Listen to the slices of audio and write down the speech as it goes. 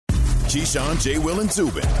Keyshawn, J. Will, and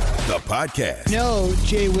Zubin, the podcast. No,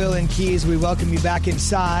 J. Will, and Keys, we welcome you back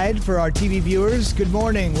inside. For our TV viewers, good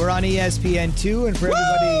morning. We're on ESPN2, and for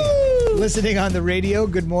everybody listening on the radio,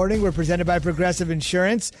 good morning. We're presented by Progressive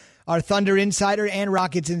Insurance. Our Thunder Insider and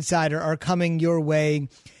Rockets Insider are coming your way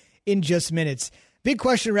in just minutes. Big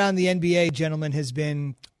question around the NBA, gentlemen, has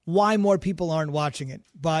been why more people aren't watching it.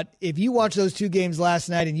 But if you watch those two games last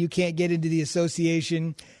night and you can't get into the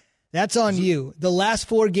association, that's on you. The last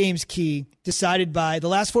four games, Key, decided by the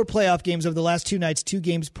last four playoff games of the last two nights, 2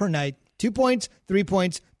 games per night, 2 points, 3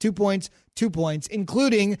 points, 2 points, 2 points,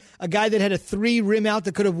 including a guy that had a 3 rim out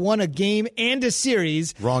that could have won a game and a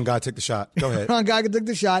series. Wrong guy took the shot. Go ahead. Wrong guy took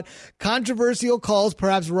the shot. Controversial calls,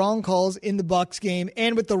 perhaps wrong calls in the Bucks game.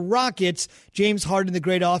 And with the Rockets, James Harden, the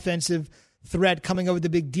great offensive threat, coming over the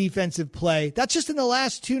big defensive play. That's just in the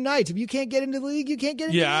last 2 nights. If you can't get into the league, you can't get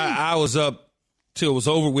into the league. Yeah, I was up till it was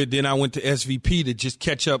over with. Then I went to SVP to just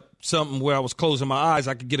catch up something where I was closing my eyes.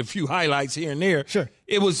 I could get a few highlights here and there. Sure.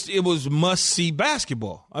 It was must-see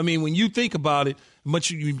basketball. I mean, when you think about it,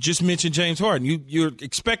 you just mentioned James Harden. You're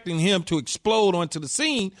expecting him to explode onto the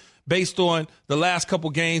scene based on the last couple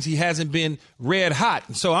games. He hasn't been red hot.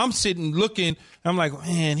 And so I'm sitting looking, I'm like,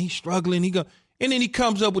 man, he's struggling. And then he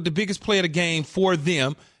comes up with the biggest play of the game for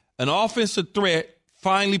them, an offensive threat,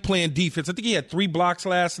 finally playing defense. I think he had 3 blocks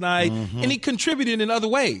last night, and he contributed in other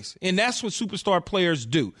ways. And that's what superstar players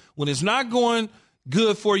do. When it's not going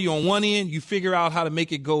good for you on one end, you figure out how to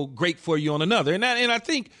make it go great for you on another. And I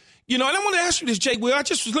think, and I want to ask you this, Jay Will. I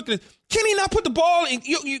just was looking at, can he not put the ball in?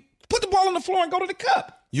 You put the ball on the floor and go to the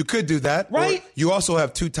cup. You could do that. Right? Or you also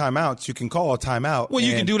have 2 timeouts. You can call a timeout. Well,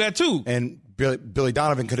 you can do that too. And Billy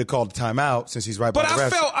Donovan could have called a timeout since he's right by the refs.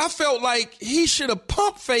 But I felt like he should have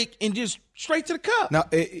pump fake and just straight to the cup. Now,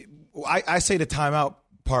 I say the timeout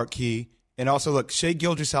part, Key. And also, look, Shai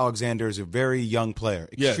Gilgeous-Alexander is a very young player,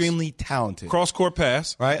 extremely talented. Cross-court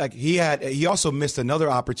pass. Right? Like he also missed another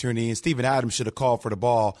opportunity, and Steven Adams should have called for the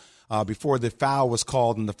ball before the foul was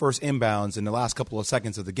called in the first inbounds in the last couple of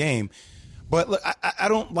seconds of the game. But look, I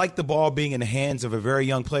don't like the ball being in the hands of a very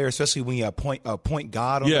young player, especially when you have a point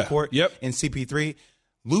guard on the court. Yep. In CP3,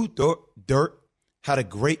 Lou Dort had a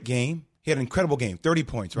great game. He had an incredible game, 30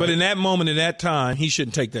 points. Right? But in that moment, in that time, he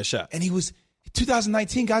shouldn't take that shot. And he was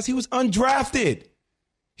 2019, guys. He was undrafted.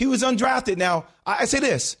 Now, I say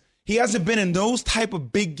this: he hasn't been in those type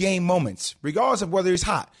of big game moments, regardless of whether he's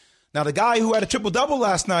hot. Now, the guy who had a triple-double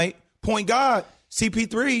last night, point guard,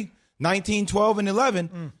 CP3, 19, 12, and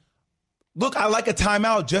 11. Look, I like a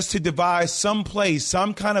timeout just to devise some play,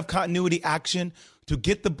 some kind of continuity action to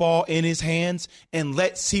get the ball in his hands and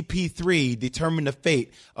let CP3 determine the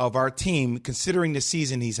fate of our team, considering the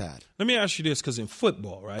season he's had. Let me ask you this, because in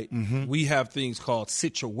football, right, we have things called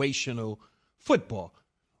situational football.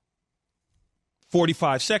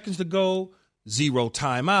 45 seconds to go, 0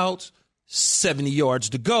 timeouts, 70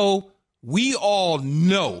 yards to go. We all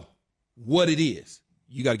know what it is.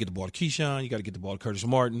 You got to get the ball to Keyshawn. You got to get the ball to Curtis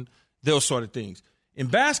Martin. Those sort of things. In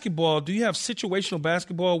basketball, do you have situational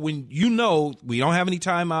basketball when you know we don't have any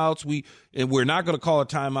timeouts, we're not going to call a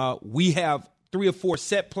timeout? We have 3 or 4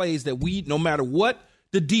 set plays that no matter what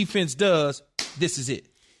the defense does, this is it.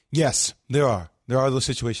 Yes, there are. There are those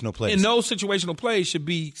situational plays. And those situational plays should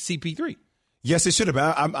be CP3. Yes, it should have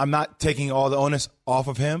been. I'm not taking all the onus off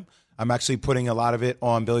of him. I'm actually putting a lot of it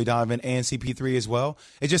on Billy Donovan and CP3 as well.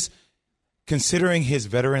 It just, considering his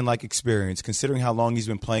veteran-like experience, considering how long he's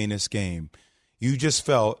been playing this game, you just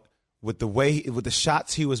felt with the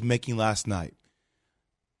shots he was making last night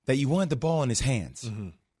that you wanted the ball in his hands.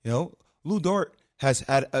 Lou Dort has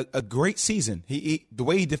had a great season. The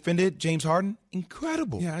way he defended James Harden,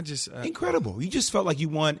 incredible. Yeah, incredible. You just felt like you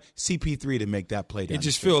want CP3 to make that play. It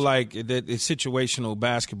just feel like that it's situational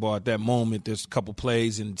basketball at that moment. There's a couple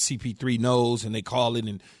plays and CP3 knows and they call it,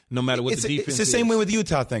 and no matter what the defense is. It's the same way with the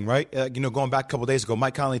Utah thing, right? Going back a couple days ago,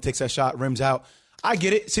 Mike Conley takes that shot, rims out. I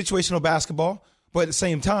get it, situational basketball, but at the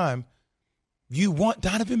same time, you want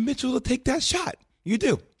Donovan Mitchell to take that shot. You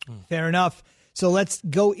do. Fair enough. So let's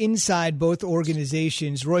go inside both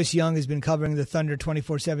organizations. Royce Young has been covering the Thunder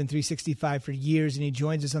 24/7, 365 for years, and he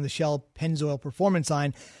joins us on the Shell Pennzoil Performance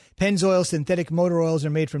Line. Pennzoil synthetic motor oils are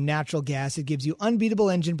made from natural gas. It gives you unbeatable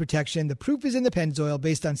engine protection. The proof is in the Pennzoil,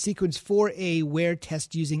 based on Sequence 4A wear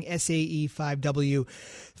test using SAE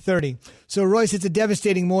 5W30. So, Royce, it's a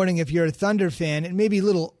devastating morning if you're a Thunder fan. It may be a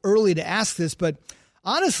little early to ask this, but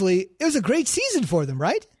honestly, it was a great season for them,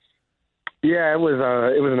 right? Yeah, it was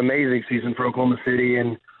an amazing season for Oklahoma City,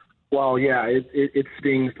 and while it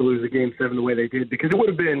stings to lose a Game 7 the way they did, because it would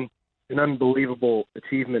have been an unbelievable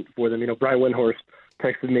achievement for them. Brian Windhorst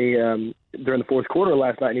texted me during the fourth quarter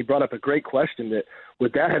last night, and he brought up a great question that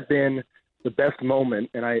would that have been the best moment,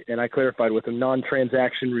 and I clarified with him,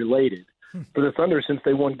 non-transaction related for the Thunder since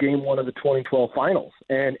they won Game 1 of the 2012 Finals.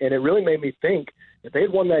 And it really made me think if they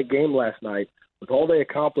had won that game last night, with all they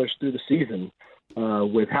accomplished through the season,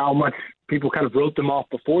 with how much people kind of wrote them off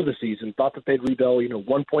before the season, thought that they'd rebel,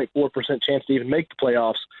 1.4% chance to even make the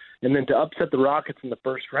playoffs, and then to upset the Rockets in the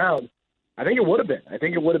first round, I think it would have been. I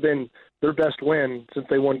think it would have been their best win since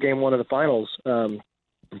they won Game 1 of the Finals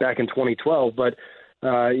back in 2012. But,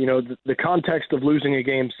 the context of losing a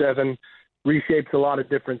Game 7 reshapes a lot of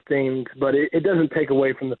different things, but it doesn't take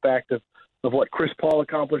away from the fact of what Chris Paul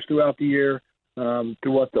accomplished throughout the year,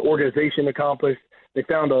 through what the organization accomplished. They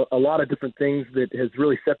found a lot of different things that has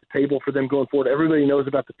really set the table for them going forward. Everybody knows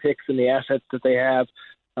about the picks and the assets that they have,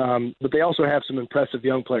 but they also have some impressive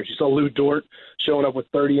young players. You saw Lou Dort showing up with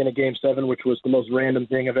 30 in a Game 7, which was the most random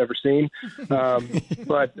thing I've ever seen.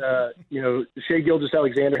 But Shai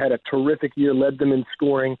Gilgeous-Alexander had a terrific year, led them in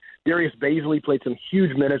scoring. Darius Bazley played some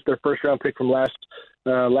huge minutes. Their first-round pick from last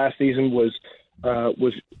season was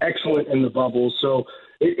excellent in the bubble. So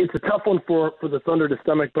it's a tough one for the Thunder to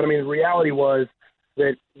stomach. But, the reality was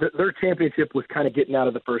that their championship was kind of getting out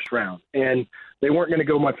of the first round. And they weren't going to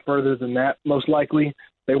go much further than that, most likely.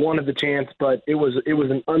 They wanted the chance, but it was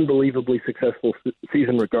an unbelievably successful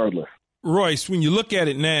season regardless. Royce, when you look at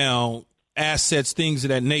it now, assets, things of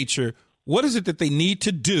that nature, what is it that they need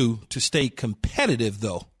to do to stay competitive,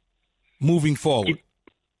 though, moving forward?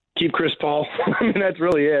 Keep Chris Paul. That's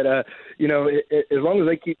really it. As long as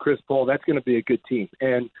they keep Chris Paul, that's going to be a good team.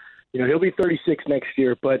 And, he'll be 36 next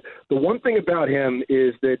year. But the one thing about him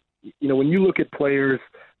is that, when you look at players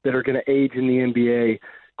that are going to age in the NBA,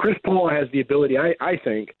 Chris Paul has the ability, I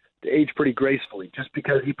think, to age pretty gracefully just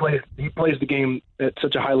because he plays the game at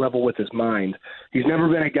such a high level with his mind. He's never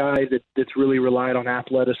been a guy that's really relied on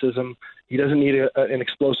athleticism. He doesn't need an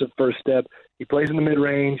explosive first step. He plays in the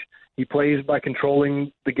mid-range. He plays by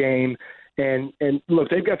controlling the game. And look,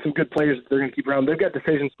 they've got some good players that they're going to keep around. They've got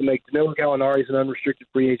decisions to make. Danilo Gallinari is an unrestricted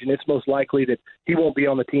free agent. It's most likely that he won't be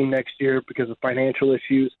on the team next year because of financial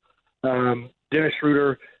issues. Dennis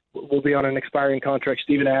Schroeder will be on an expiring contract.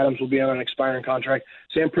 Steven Adams will be on an expiring contract.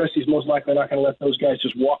 Sam Presti's most likely not going to let those guys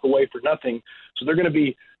just walk away for nothing. So they're going to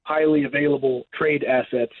be highly available trade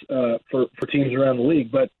assets for teams around the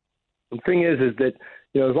league. But the thing is that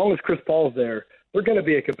as long as Chris Paul's there, they're going to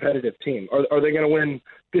be a competitive team. Are they going to win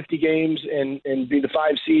 50 games and be the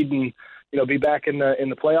 5 seed and be back in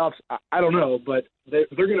the playoffs? I don't know, but they're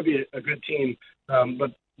going to be a good team.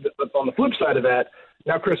 But on the flip side of that,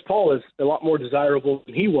 now Chris Paul is a lot more desirable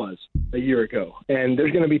than he was a year ago, and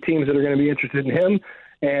there's going to be teams that are going to be interested in him.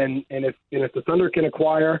 And if the Thunder can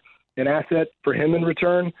acquire an asset for him in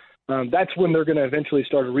return, that's when they're going to eventually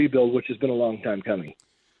start a rebuild, which has been a long time coming.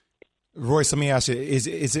 Royce, let me ask you,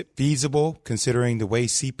 is it feasible, considering the way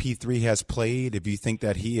CP3 has played, if you think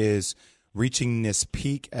that he is reaching this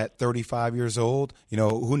peak at 35 years old?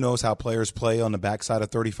 Who knows how players play on the backside of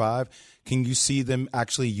 35? Can you see them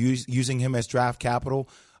actually using him as draft capital,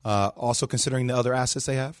 also considering the other assets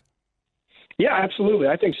they have? Yeah, absolutely.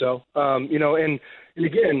 I think so. And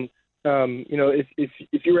again,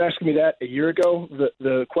 if you were asking me that a year ago,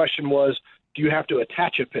 the question was, do you have to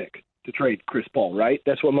attach a pick to trade Chris Paul, right?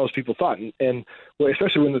 That's what most people thought. And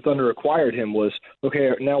especially when the Thunder acquired him was, okay,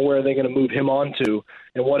 now where are they going to move him on to,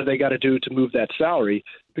 and what do they got to do to move that salary?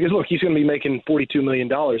 Because, look, he's going to be making $42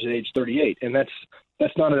 million at age 38, and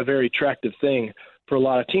that's not a very attractive thing for a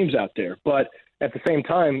lot of teams out there. But at the same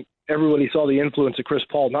time, everybody saw the influence of Chris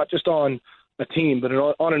Paul, not just on a team, but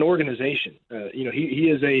on an organization.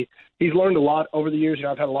 He's learned a lot over the years.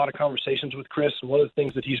 I've had a lot of conversations with Chris, and one of the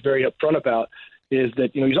things that he's very upfront about is that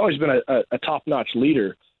he's always been a top-notch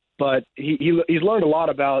leader, but he's learned a lot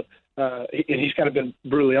about, and he's kind of been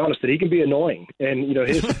brutally honest that he can be annoying, and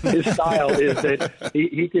his style is that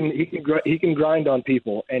he can grind on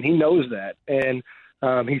people, and he knows that, and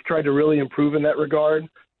he's tried to really improve in that regard.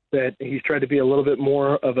 That he's tried to be a little bit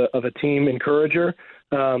more of a team encourager.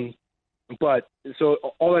 But so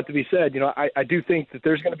all that to be said, I do think that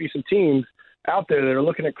there's going to be some teams out there that are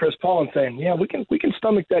looking at Chris Paul and saying, yeah, we can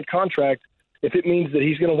stomach that contract if it means that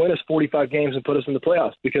he's going to win us 45 games and put us in the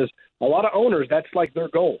playoffs, because a lot of owners, that's like their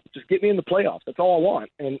goal. Just get me in the playoffs. That's all I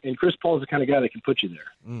want. And Chris Paul is the kind of guy that can put you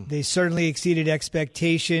there. They certainly exceeded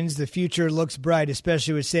expectations. The future looks bright,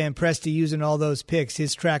 especially with Sam Presti using all those picks.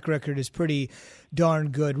 His track record is pretty darn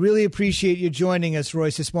good. Really appreciate you joining us,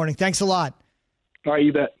 Royce, this morning. Thanks a lot. All right,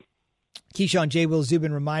 you bet. Keyshawn, J. Will,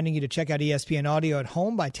 Zubin reminding you to check out ESPN Audio at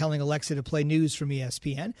home by telling Alexa to play news from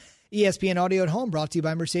ESPN. ESPN Audio at Home brought to you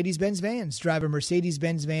by Mercedes-Benz Vans. Drive a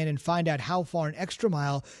Mercedes-Benz van and find out how far an extra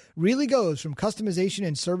mile really goes. From customization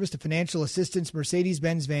and service to financial assistance,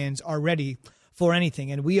 Mercedes-Benz Vans are ready for anything.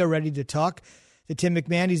 And we are ready to talk to Tim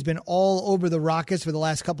MacMahon. He's been all over the Rockets for the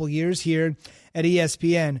last couple of years here at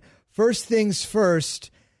ESPN. First things first,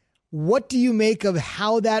 what do you make of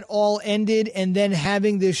how that all ended and then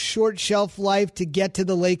having this short shelf life to get to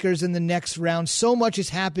the Lakers in the next round? So much has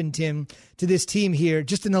happened, Tim, to this team here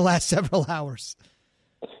just in the last several hours.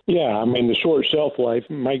 Yeah, I mean, the short shelf life,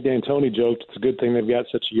 Mike D'Antoni joked it's a good thing they've got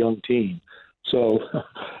such a young team. So,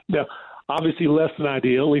 now, obviously less than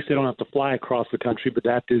ideal. At least they don't have to fly across the country, but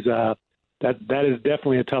that is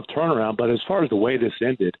definitely a tough turnaround. But as far as the way this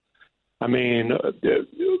ended, I mean,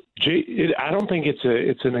 I don't think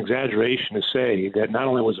it's an exaggeration to say that not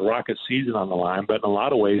only was the Rockets' season on the line, but in a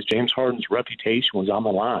lot of ways, James Harden's reputation was on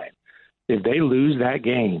the line. If they lose that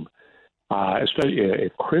game, especially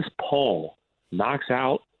if Chris Paul knocks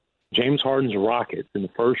out James Harden's Rockets in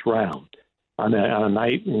the first round on a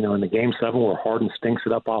night, in the Game 7 where Harden stinks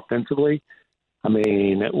it up offensively, I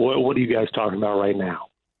mean, what are you guys talking about right now?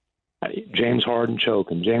 James Harden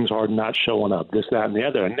choking, James Harden not showing up, this, that, and the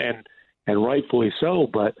other, and rightfully so.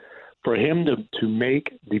 But for him to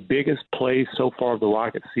make the biggest play so far of the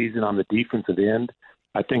Rockets season on the defensive end,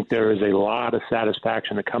 I think there is a lot of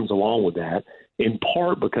satisfaction that comes along with that, in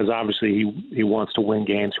part because obviously he wants to win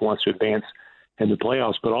games, he wants to advance in the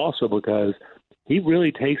playoffs, but also because he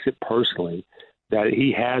really takes it personally that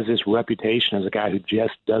he has this reputation as a guy who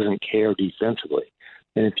just doesn't care defensively.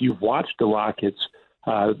 And if you've watched the Rockets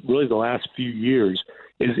really the last few years,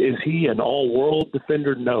 is he an all-world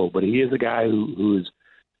defender? No, but he is a guy who has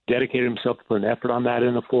dedicated himself to put an effort on that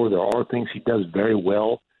end of the floor. There are things he does very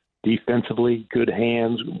well defensively, good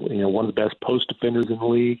hands, one of the best post defenders in the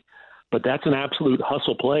league. But that's an absolute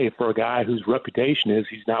hustle play for a guy whose reputation is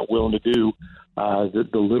he's not willing to do the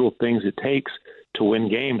little things it takes to win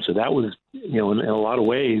games. So that was, in a lot of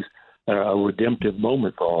ways, a redemptive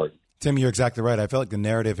moment for Harden. Tim, you're exactly right. I feel like the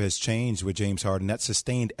narrative has changed with James Harden. That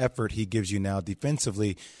sustained effort he gives you now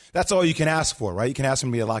defensively, that's all you can ask for, right? You can ask him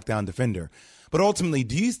to be a lockdown defender. But ultimately,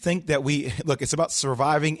 do you think that it's about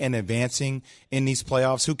surviving and advancing in these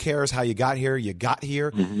playoffs? Who cares how you got here? You got here.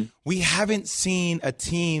 Mm-hmm. We haven't seen a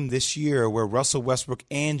team this year where Russell Westbrook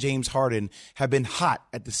and James Harden have been hot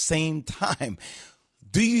at the same time.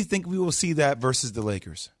 Do you think we will see that versus the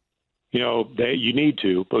Lakers? You need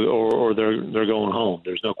to, or they're going home.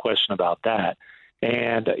 There's no question about that.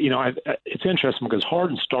 And it's interesting because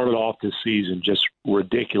Harden started off this season just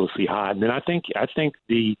ridiculously hot, and then I think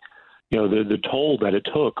the toll that it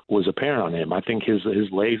took was apparent on him. I think his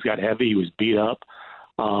legs got heavy. He was beat up,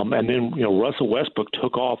 and then Russell Westbrook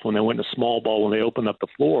took off when they went to small ball when they opened up the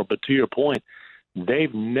floor. But to your point,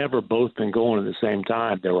 they've never both been going at the same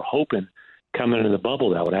time. They were hoping coming into the bubble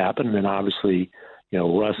that would happen, and then obviously.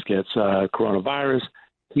 Russ gets coronavirus.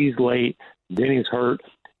 He's late. Then he's hurt.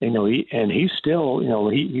 He's still,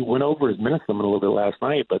 he went over his minutes limit a little bit last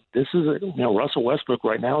night. But this is, Russell Westbrook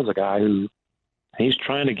right now is a guy who he's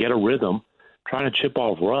trying to get a rhythm, trying to chip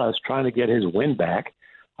off Russ, trying to get his win back,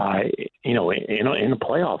 in a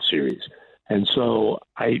playoff series. And so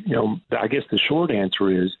I guess the short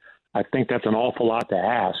answer is I think that's an awful lot to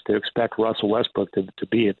ask to expect Russell Westbrook to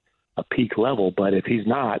be at a peak level. But if he's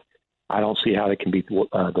not, I don't see how they can beat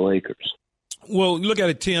the Lakers. Well, look at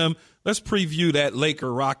it, Tim. Let's preview that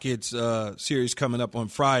Laker-Rockets series coming up on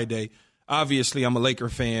Friday. Obviously, I'm a Laker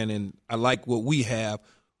fan, and I like what we have.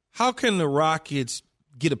 How can the Rockets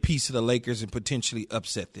get a piece of the Lakers and potentially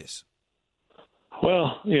upset this?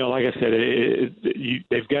 Well, like I said,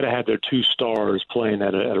 they've got to have their two stars playing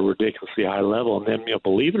at a ridiculously high level. And then,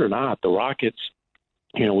 believe it or not, the Rockets,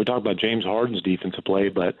 we talk about James Harden's defensive play,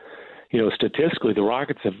 but statistically, the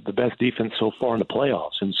Rockets have the best defense so far in the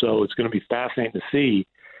playoffs. And so it's going to be fascinating to see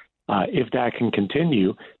if that can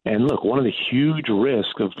continue. And look, one of the huge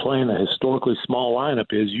risks of playing a historically small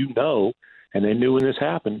lineup is, and they knew when this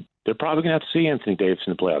happened, they're probably going to have to see Anthony Davis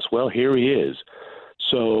in the playoffs. Well, here he is.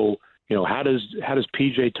 So, how does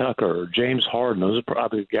P.J. Tucker or James Harden, those are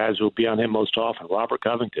probably the guys who will be on him most often, Robert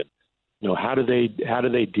Covington, how do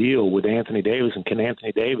they deal with Anthony Davis, and can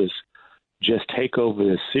Anthony Davis just take over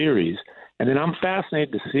this series? And then I'm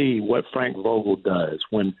fascinated to see what Frank Vogel does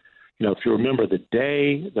when, if you remember the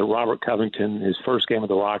day that Robert Covington, his first game of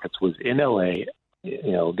the Rockets was in L.A.,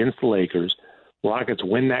 against the Lakers. Rockets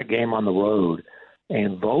win that game on the road,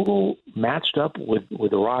 and Vogel matched up with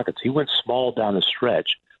the Rockets. He went small down the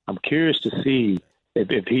stretch. I'm curious to see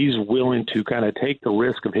if he's willing to kind of take the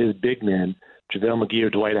risk of his big men, JaVale McGee or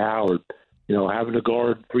Dwight Howard, having to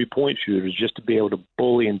guard three-point shooters just to be able to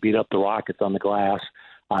bully and beat up the Rockets on the glass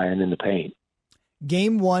and in the paint.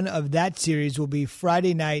 Game 1 of that series will be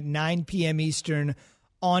Friday night, 9 p.m. Eastern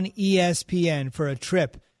on ESPN for a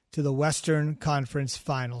trip to the Western Conference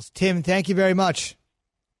Finals. Tim, thank you very much.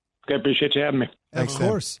 Okay, appreciate you having me. Thanks, of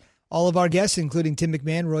course. Tim. All of our guests, including Tim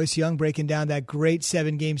MacMahon, Royce Young, breaking down that great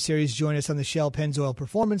 7-game series, join us on the Shell Pennzoil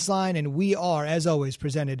Performance Line, and we are, as always,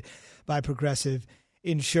 presented by Progressive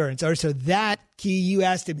Insurance. All right, so that, Key, you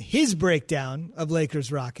asked him his breakdown of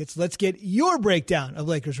Lakers-Rockets. Let's get your breakdown of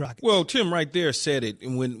Lakers-Rockets. Well, Tim right there said it.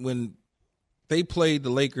 And when they played the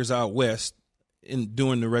Lakers out west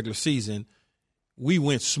during the regular season, we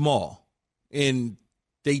went small, and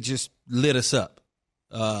they just lit us up.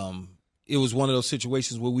 It was one of those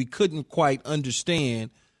situations where we couldn't quite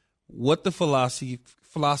understand what the philosophy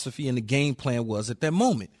and the game plan was at that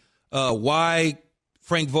moment. Why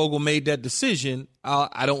Frank Vogel made that decision,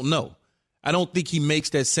 I don't know. I don't think he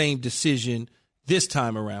makes that same decision this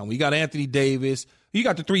time around. We got Anthony Davis. You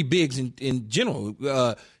got the three bigs in general.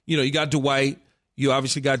 You got Dwight. You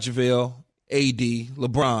obviously got JaVale, AD,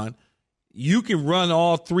 LeBron. You can run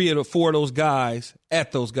all 3 of the 4 of those guys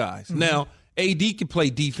at those guys. Mm-hmm. Now, AD can play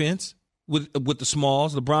defense with the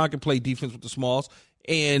smalls. LeBron can play defense with the smalls.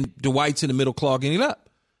 And Dwight's in the middle clogging it up.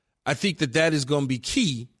 I think that is going to be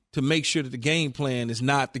key to make sure that the game plan is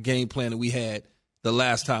not the game plan that we had the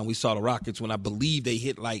last time we saw the Rockets, when I believe they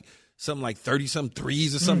hit something like 30-some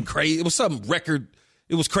threes or something crazy. It was some record.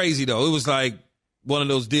 It was crazy, though. It was like one of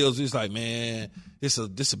those deals. It's like, man, this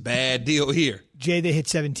a bad deal here. Jay, they hit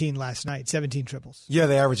 17 last night, 17 triples. Yeah,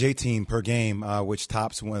 they average 18 per game, which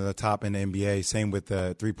tops one of the top in the NBA. Same with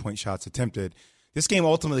the three-point shots attempted. This game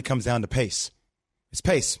ultimately comes down to pace. It's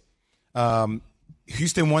pace.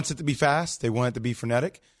 Houston wants it to be fast. They want it to be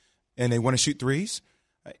frenetic, and they want to shoot threes.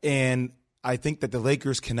 And I think that the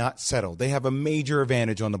Lakers cannot settle. They have a major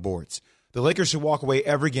advantage on the boards. The Lakers should walk away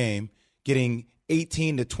every game getting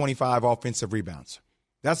 18 to 25 offensive rebounds.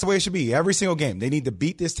 That's the way it should be. Every single game. They need to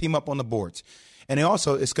beat this team up on the boards. And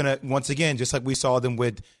it's going to, once again, just like we saw them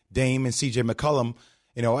with Dame and C.J. McCollum,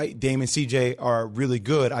 Dame and C.J. are really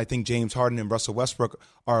good. I think James Harden and Russell Westbrook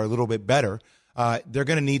are a little bit better. They're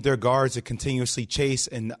going to need their guards to continuously chase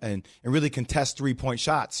and really contest three-point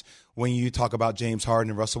shots. When you talk about James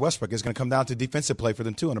Harden and Russell Westbrook, it's going to come down to defensive play for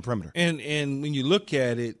them, too, on the perimeter. And when you look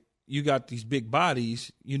at it, you got these big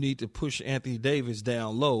bodies. You need to push Anthony Davis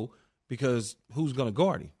down low, because who's going to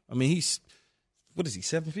guard him? I mean, he's,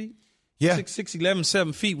 7 feet? Yeah. 6'11",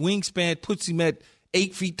 7 feet. Wingspan puts him at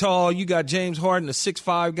 8 feet tall. You got James Harden, a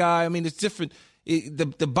 6'5" guy. I mean, it's different.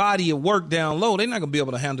 The body of work down low, they're not going to be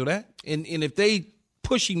able to handle that. And if they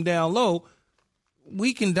push him down low,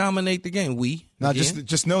 we can dominate the game. Now,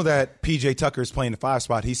 just know that P.J. Tucker is playing the 5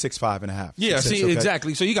 spot. He's 6'5.5". Yeah, 6'6", see, okay?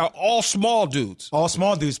 exactly. So you got all small dudes. All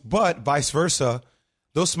small dudes, but vice versa.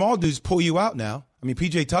 Those small dudes pull you out now. I mean,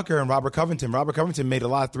 P.J. Tucker and Robert Covington. Robert Covington made a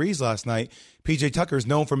lot of threes last night. P.J. Tucker is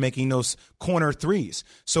known for making those corner threes.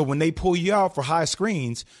 So when they pull you out for high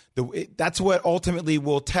screens, that's what ultimately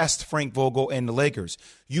will test Frank Vogel and the Lakers.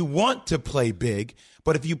 You want to play big,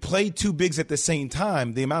 but if you play two bigs at the same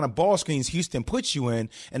time, the amount of ball screens Houston puts you in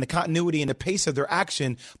and the continuity and the pace of their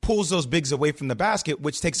action pulls those bigs away from the basket,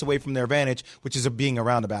 which takes away from their advantage, which is being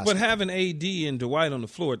around the basket. But having AD and Dwight on the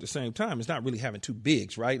floor at the same time is not really having two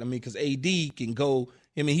bigs, right? I mean, because AD can go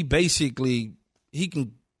 – I mean, he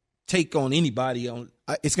can take on anybody.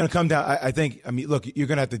 It's going to come down – I think – I mean, look, you're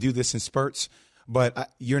going to have to do this in spurts,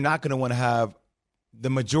 but you're not going to want to have – the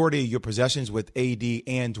majority of your possessions with AD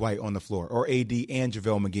and Dwight on the floor, or AD and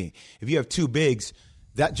JaVale McGee. If you have two bigs,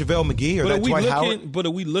 that JaVale McGee or that Dwight Howard. But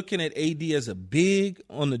are we looking at AD as a big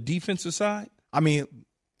on the defensive side? I mean,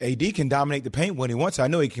 AD can dominate the paint when he wants to. I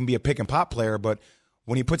know he can be a pick and pop player, but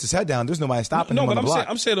when he puts his head down, there's nobody stopping him on the block.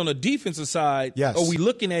 I'm saying on the defensive side, yes. Are we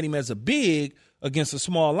looking at him as a big against a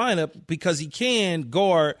small lineup, because he can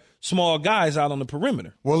guard small guys out on the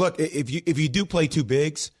perimeter? Well, look, if you do play two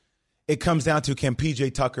bigs, it comes down to, can P.J.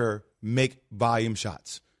 Tucker make volume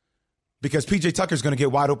shots? Because P.J. Tucker's going to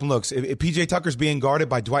get wide open looks. If P.J. Tucker's being guarded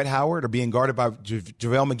by Dwight Howard or being guarded by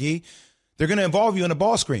JaVale McGee, they're going to involve you in a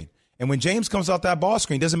ball screen. And when James comes off that ball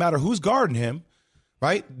screen, doesn't matter who's guarding him,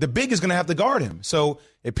 right? The big is going to have to guard him. So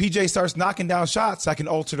if P.J. starts knocking down shots, that can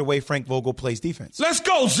alter the way Frank Vogel plays defense. Let's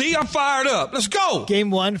go, Z. I'm fired up. Let's go. Game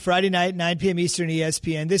 1, Friday night, 9 p.m. Eastern,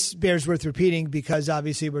 ESPN. This bears worth repeating because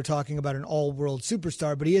obviously we're talking about an all-world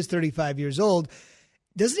superstar, but he is 35 years old.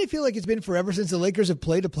 Doesn't it feel like it's been forever since the Lakers have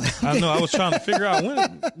played a playoff game? I know. I was trying to figure out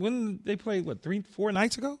when they played, 3-4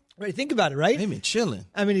 nights ago? Right, think about it, right? They've been chilling.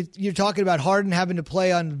 I mean, you're talking about Harden having to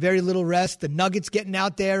play on very little rest, the Nuggets getting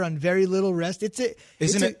out there on very little rest. It's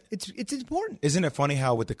important. Isn't it funny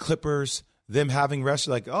how with the Clippers, them having rest,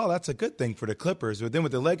 you're like, oh, that's a good thing for the Clippers. But then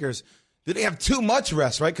with the Lakers, did they have too much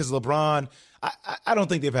rest, right? Because LeBron, I don't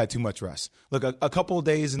think they've had too much rest. Look, a couple of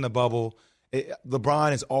days in the bubble,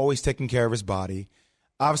 LeBron is always taking care of his body.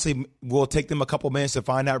 Obviously, will take them a couple minutes to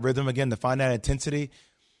find that rhythm again, to find that intensity.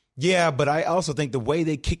 Yeah, but I also think the way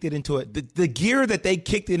they kicked it into it, the gear that they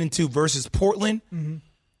kicked it into versus Portland,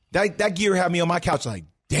 that gear had me on my couch like,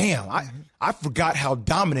 damn, I forgot how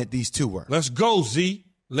dominant these two were. Let's go, Z.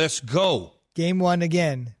 Let's go. Game 1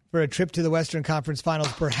 again for a trip to the Western Conference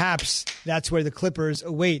Finals. Perhaps that's where the Clippers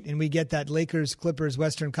await, and we get that Lakers-Clippers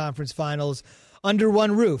Western Conference Finals under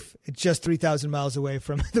one roof. It's just 3,000 miles away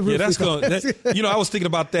from the roof. Yeah, that's going. I was thinking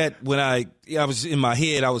about that when I was in my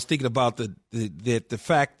head. I was thinking about the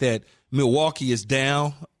fact that Milwaukee is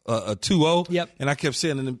down a 2-0. Yep. And I kept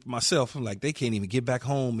saying to myself, I'm like, they can't even get back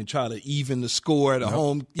home and try to even the score at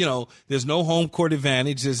home. There's no home court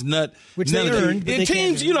advantage. There's which they earned. And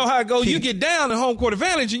teams, you know how it goes. You get down in home court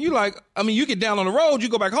advantage, and you get down on the road. You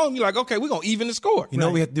go back home. You're like, okay, we're gonna even the score. You know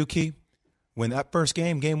what we have to do, Key? When that first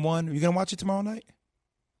game 1, are you going to watch it tomorrow night?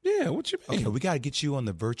 Yeah, what you mean? Okay, we got to get you on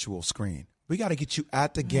the virtual screen. We got to get you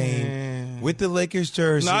at the game with the Lakers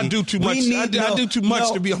jersey. No, I do too much. I do too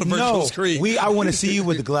much to be on the virtual screen. I want to see you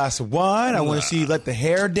with a glass of wine. I want to see you let the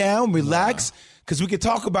hair down, relax, because we can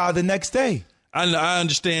talk about it the next day. I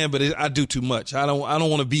understand, but I do too much. I don't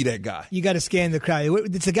want to be that guy. You got to scan the crowd.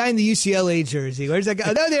 It's a guy in the UCLA jersey. Where's that guy?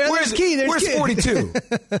 Oh, there's Key. Where's Key. 42?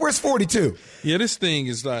 Where's 42? Yeah, this thing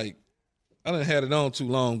is like, I done had it on too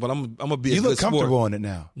long, but I'm gonna be. You a look good comfortable sport. on it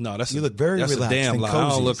now. No, you look very that's relaxed. A damn and lie. cozy. I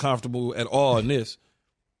don't look comfortable at all in this.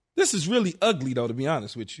 This is really ugly, though. To be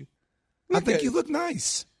honest with you, I think you look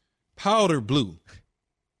nice. Powder blue,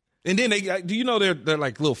 and then do you know they're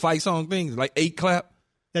like little fight song things, like 8 clap.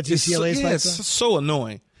 That's UCLA's fight song. It's so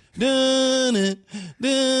annoying. Dun it,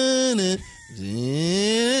 dun it. It's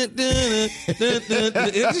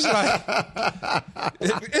just like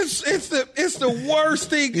it's the worst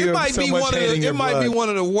thing. It might be one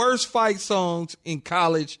of the worst fight songs in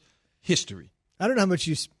college history. I don't know how much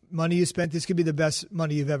money you spent. This could be the best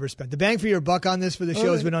money you've ever spent. The bang for your buck on this for the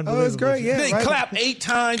show has been unbelievable. It's great. Yeah, they clap 8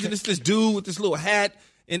 times, and it's this dude with this little hat.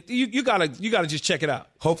 And you gotta just check it out.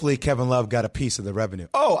 Hopefully Kevin Love got a piece of the revenue.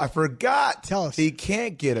 Oh, I forgot. Tell us. He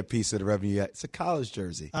can't get a piece of the revenue yet. It's a college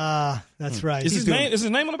jersey. That's right. Is his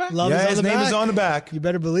name on the back? Love his name is on the back. You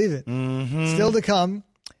better believe it. Mm-hmm. Still to come,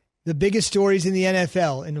 the biggest stories in the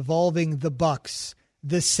NFL involving the Bucs,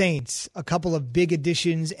 the Saints, a couple of big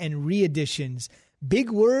additions and re-additions. Big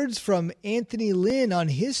words from Anthony Lynn on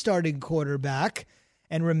his starting quarterback.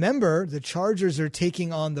 And remember, the Chargers are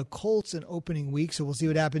taking on the Colts in opening week, so we'll see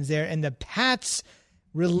what happens there. And the Pats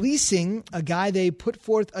releasing a guy they put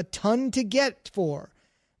forth a ton to get for.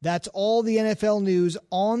 That's all the NFL news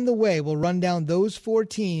on the way. We'll run down those 4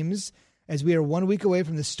 teams as we are 1 week away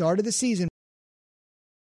from the start of the season.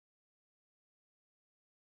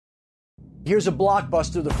 Here's a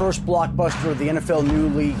blockbuster, the first blockbuster of the NFL new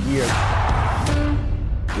league year.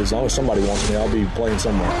 As long as somebody wants me, I'll be playing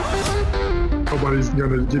somewhere. Nobody's going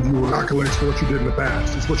to give you accolades for what you did in the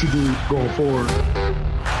past. It's what you do going forward.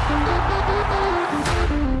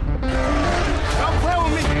 Don't play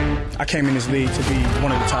with me. I came in this league to be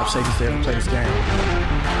one of the top safeties to ever play this game.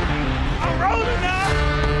 I'm rolling now.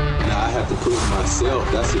 Now I have to prove myself.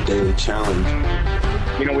 That's a daily challenge.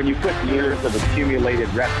 You know, when you put years of accumulated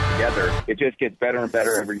reps together, it just gets better and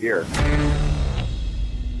better every year.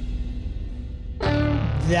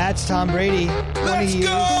 That's Tom Brady. 20 Let's years.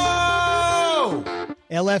 go!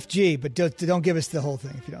 LFG, but don't give us the whole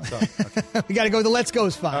thing if you don't. Sorry, okay. We got to go with the Let's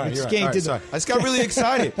Go's fine. All right, sorry. I just got really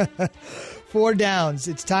excited. 4 downs.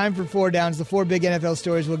 It's time for 4 downs. The 4 big NFL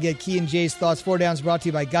stories. We'll get Key and Jay's thoughts. 4 downs brought to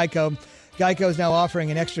you by Geico. Geico is now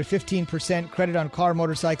offering an extra 15% credit on car,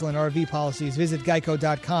 motorcycle, and RV policies. Visit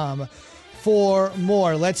geico.com for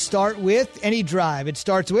more. Let's start with any drive. It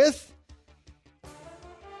starts with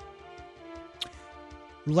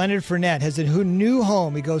Leonard Fournette has a new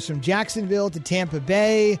home. He goes from Jacksonville to Tampa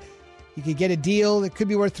Bay. He could get a deal that could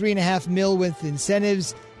be worth $3.5 million with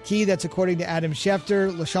incentives. Key, that's according to Adam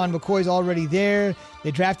Schefter. LaShawn McCoy's already there.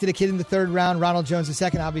 They drafted a kid in the 3rd round. Ronald Jones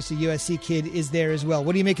II, obviously USC kid, is there as well.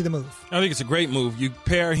 What do you make of the move? I think it's a great move. You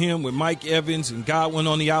pair him with Mike Evans and Godwin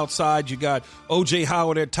on the outside. You got O.J.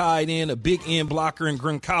 Howard at tight end, a big end blocker, and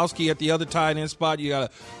Gronkowski at the other tight end spot. You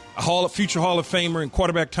got future Hall of Famer and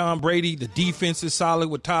quarterback Tom Brady. The defense is solid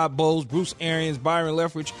with Todd Bowles, Bruce Arians, Byron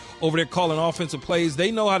Leftwich over there calling offensive plays.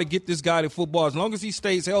 They know how to get this guy to football. As long as he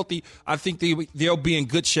stays healthy, I think they'll be in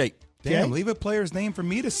good shape. Damn, leave a player's name for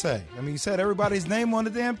me to say. I mean, you said everybody's name on the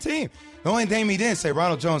damn team. The only name he didn't say,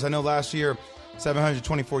 Ronald Jones. I know last year,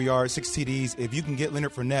 724 yards, 6 TDs. If you can get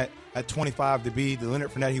Leonard Fournette at 25 to be the Leonard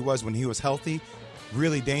Fournette he was when he was healthy,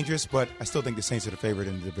 really dangerous, but I still think the Saints are the favorite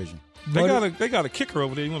in the division. They got a kicker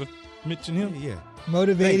over there. You want to mention him? Yeah.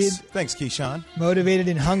 Motivated. Thanks, Keyshawn. Motivated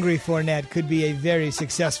and hungry Fournette could be a very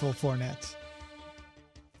successful Fournette.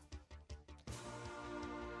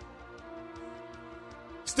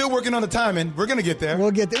 Still working on the timing. We're going to get there. We'll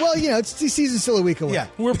get there. Well, it's the season's still a week away. Yeah.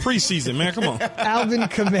 We're preseason, man. Come on. Alvin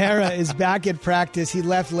Kamara is back at practice. He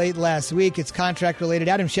left late last week. It's contract related.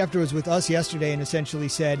 Adam Schefter was with us yesterday and essentially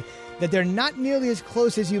said that they're not nearly as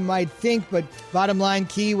close as you might think, but bottom line,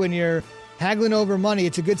 Key, when you're haggling over money,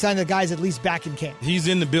 it's a good sign the guy's at least back in camp. He's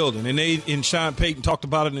in the building, and Sean Payton talked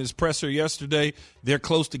about it in his presser yesterday. They're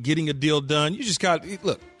close to getting a deal done. You just got –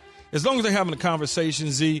 look, as long as they're having a conversation,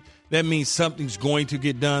 Z, that means something's going to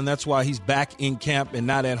get done. That's why he's back in camp and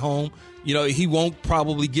not at home. He won't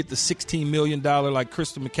probably get the $16 million like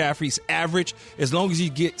Christian McCaffrey's average. As long as he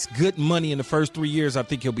gets good money in the first 3 years, I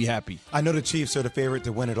think he'll be happy. I know the Chiefs are the favorite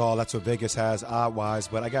to win it all. That's what Vegas has odd-wise.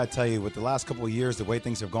 But I got to tell you, with the last couple of years, the way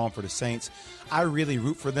things have gone for the Saints, I really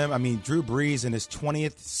root for them. I mean, Drew Brees in his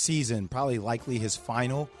 20th season, probably likely his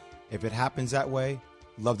final. If it happens that way,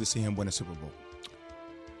 love to see him win a Super Bowl.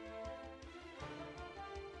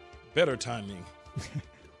 Better timing.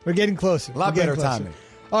 We're getting closer. A lot better timing.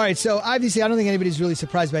 All right, so obviously I don't think anybody's really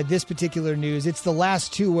surprised by this particular news. It's the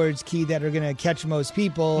last two words, Key, that are going to catch most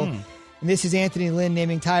people. And this is Anthony Lynn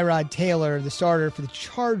naming Tyrod Taylor the starter for the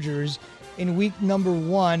Chargers in week number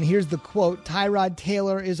 1. Here's the quote. Tyrod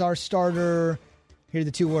Taylor is our starter, here are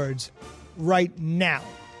the two words, right now,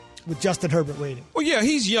 with Justin Herbert waiting. Well, yeah,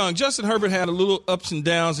 he's young. Justin Herbert had a little ups and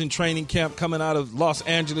downs in training camp coming out of Los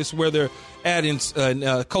Angeles where they're at in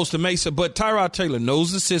Costa Mesa. But Tyrod Taylor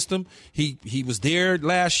knows the system. He was there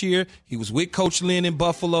last year. He was with Coach Lynn in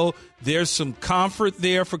Buffalo. There's some comfort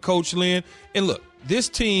there for Coach Lynn. And look, this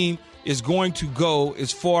team is going to go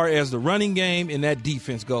as far as the running game and that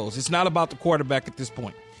defense goes. It's not about the quarterback at this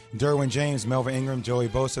point. Derwin James, Melvin Ingram, Joey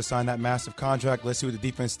Bosa signed that massive contract. Let's see what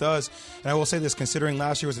the defense does. And I will say this, considering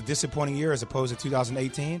last year was a disappointing year as opposed to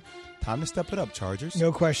 2018, time to step it up, Chargers.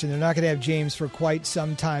 No question. They're not going to have James for quite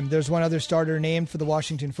some time. There's one other starter named for the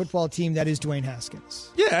Washington football team. That is Dwayne Haskins.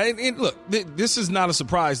 Yeah, and look, this is not a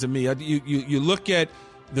surprise to me. You look at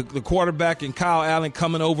the quarterback and Kyle Allen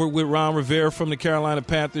coming over with Ron Rivera from the Carolina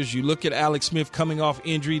Panthers. You look at Alex Smith coming off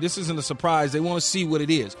injury. This isn't a surprise. They want to see what it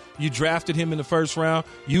is. You drafted him in the first round.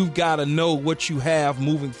 You've got to know what you have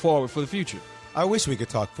moving forward for the future. I wish we could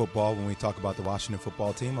talk football when we talk about the Washington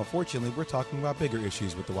football team. Unfortunately, we're talking about bigger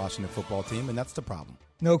issues with the Washington football team, and that's the problem.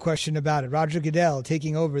 No question about it. Roger Goodell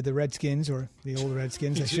taking over the Redskins, or the old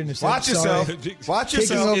Redskins. I shouldn't have said. Watch yourself. Watch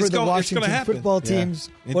taking yourself. over the Washington football team's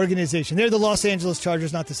organization. They're the Los Angeles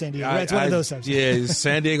Chargers, not the San Diego. It's one of those types. Yeah,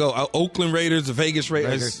 San Diego, Oakland Raiders, the Vegas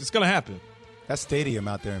Raiders. It's going to happen. That stadium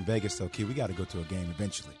out there in Vegas, though, Key, we got to go to a game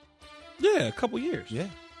eventually. Yeah, a couple years. Yeah.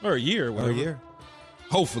 Or a year. Or a year.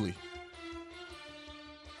 Hopefully.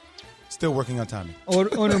 Still working on timing.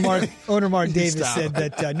 Owner Mark Davis said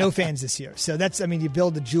that no fans this year. So that's, you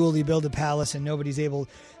build a jewel, you build a palace, and nobody's able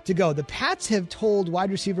to go. The Pats have told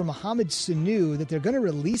wide receiver Mohamed Sanu that they're going to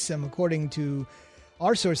release him, according to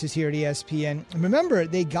our sources here at ESPN. And remember,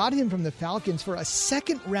 they got him from the Falcons for a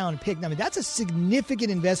second-round pick. That's a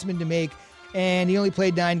significant investment to make, and he only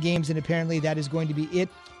played 9 games, and apparently that is going to be it.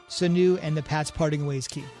 Sanu and the Pats parting ways,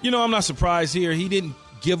 Key. I'm not surprised here. He didn't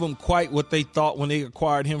give them quite what they thought when they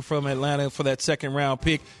acquired him from Atlanta for that second-round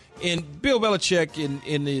pick. And Bill Belichick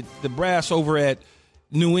and the brass over at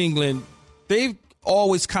New England, they've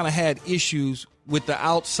always kind of had issues with the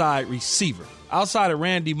outside receiver. Outside of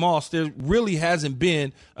Randy Moss, there really hasn't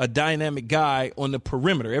been a dynamic guy on the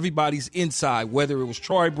perimeter. Everybody's inside, whether it was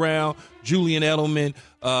Troy Brown, Julian Edelman,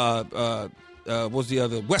 what's the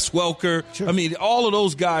other? Wes Welker. Sure. All of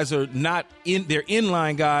those guys are not in. They're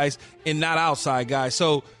inline guys and not outside guys.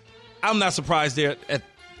 So I'm not surprised there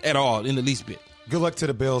at all in the least bit. Good luck to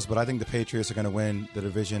the Bills, but I think the Patriots are going to win the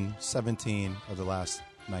division 17 of the last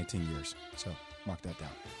 19 years. So mark that down.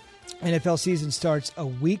 NFL season starts a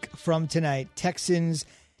week from tonight. Texans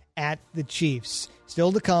at the Chiefs.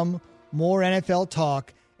 Still to come, more NFL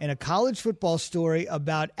talk and a college football story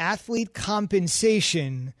about athlete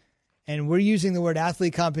compensation And we're using the word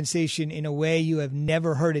athlete compensation in a way you have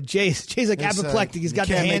never heard it. Jay's like apoplectic. He's got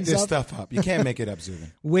the hands up. You can't make this stuff up. You can't make it up,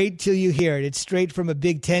 Zubin. Wait till you hear it. It's straight from a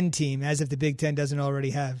Big Ten team, as if the Big Ten doesn't already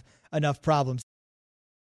have enough problems.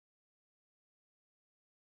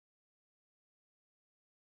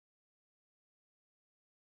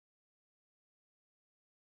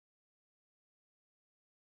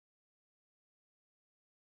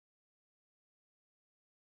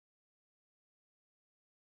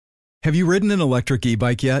 Have you ridden an electric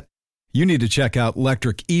e-bike yet? You need to check out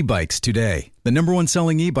Electric E-Bikes today, the #1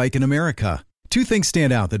 selling e-bike in America. Two things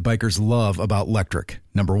stand out that bikers love about Electric.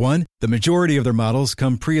 Number one, the majority of their models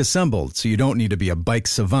come pre-assembled, so you don't need to be a bike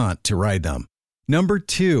savant to ride them. Number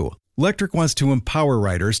two, Electric wants to empower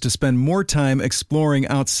riders to spend more time exploring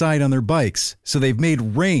outside on their bikes, so they've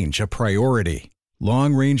made range a priority.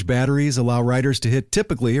 Long-range batteries allow riders to hit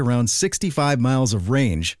typically around 65 miles of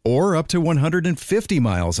range or up to 150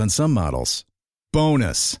 miles on some models.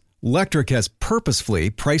 Bonus, Electric has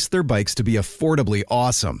purposefully priced their bikes to be affordably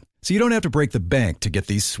awesome, so you don't have to break the bank to get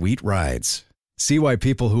these sweet rides. See why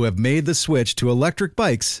people who have made the switch to electric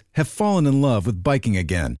bikes have fallen in love with biking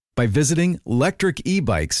again by visiting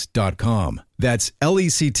electricebikes.com. That's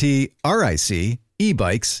LECTRIC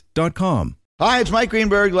ebikes.com. Hi, it's Mike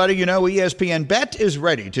Greenberg letting you know ESPN Bet is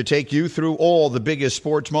ready to take you through all the biggest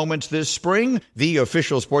sports moments this spring. The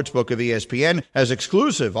official sportsbook of ESPN has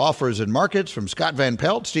exclusive offers and markets from Scott Van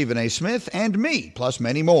Pelt, Stephen A. Smith, and me, plus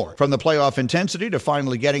many more. From the playoff intensity to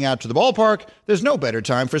finally getting out to the ballpark, there's no better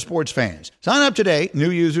time for sports fans. Sign up today.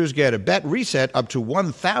 New users get a bet reset up to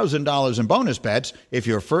 $1,000 in bonus bets if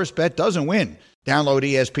your first bet doesn't win. Download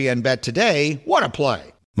ESPN Bet today. What a play.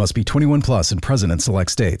 Must be 21 plus and present in select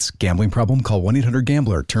states. Gambling problem? Call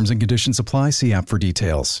 1-800-GAMBLER. Terms and conditions apply. See app for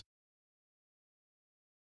details.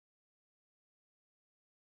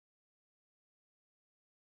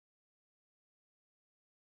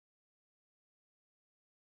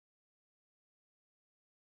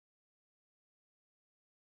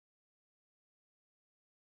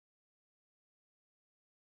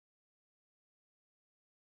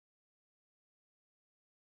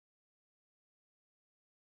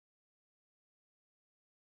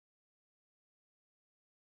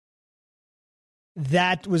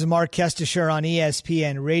 That was Mark Kestisher on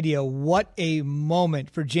ESPN Radio. What a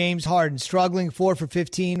moment for James Harden. Struggling 4 for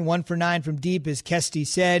 15, 1 for 9 from deep, as Kesty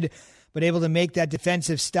said, but able to make that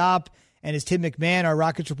defensive stop. And as Tim MacMahon, our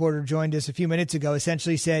Rockets reporter, joined us a few minutes ago,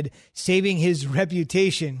 essentially said, saving his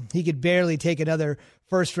reputation, he could barely take another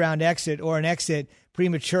first-round exit or an exit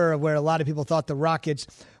premature of where a lot of people thought the Rockets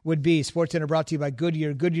would be. SportsCenter brought to you by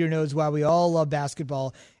Goodyear. Goodyear knows why we all love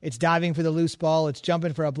basketball. It's diving for the loose ball. It's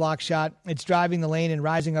jumping for a block shot. It's driving the lane and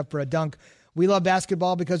rising up for a dunk. We love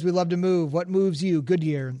basketball because we love to move. What moves you?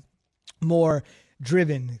 Goodyear. More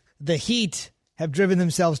driven. The Heat have driven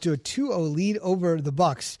themselves to a 2-0 lead over the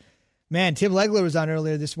Bucks. Man, Tim Legler was on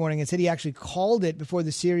earlier this morning and said he actually called it before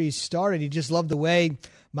the series started. He just loved the way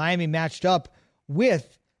Miami matched up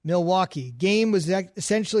with Milwaukee. Game was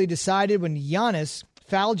essentially decided when Giannis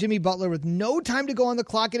fouled Jimmy Butler with no time to go on the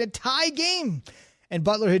clock in a tie game. And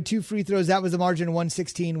Butler had 2 free throws. That was the margin,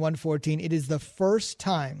 116-114. It is the first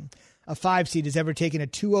time a 5 seed has ever taken a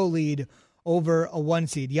 2-0 lead over a 1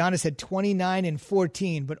 seed. Giannis had 29 and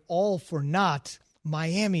 14, but all for naught.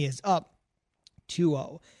 Miami is up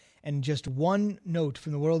 2-0. And just one note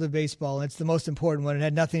from the world of baseball, and it's the most important one. It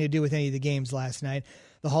had nothing to do with any of the games last night.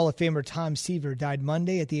 The Hall of Famer Tom Seaver died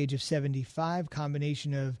Monday at the age of 75,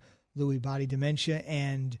 combination of Lewy body dementia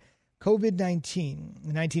and COVID-19.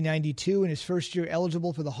 In 1992, in his first year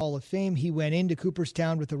eligible for the Hall of Fame, he went into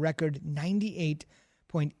Cooperstown with a record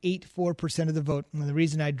 98.84% of the vote. And the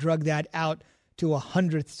reason I drug that out to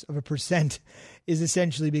 0.0001% is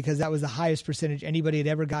essentially because that was the highest percentage anybody had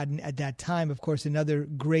ever gotten at that time. Of course, another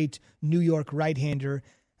great New York right-hander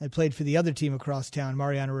that played for the other team across town,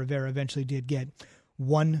 Mariano Rivera, eventually did get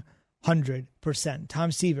 100%.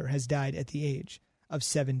 Tom Seaver has died at the age of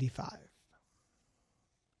 75.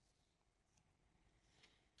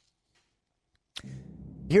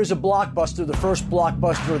 Here's a blockbuster, the first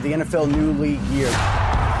blockbuster of the NFL new league year.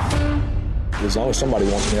 As long as somebody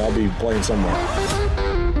wants me, I'll be playing somewhere.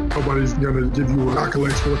 Nobody's going to give you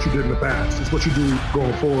accolades for what you did in the past. It's what you do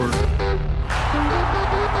going forward.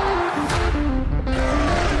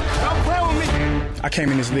 Don't play with me. I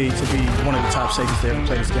came in this league to be one of the top safeties to ever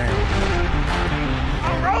play this game.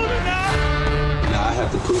 I'm rolling now. Now I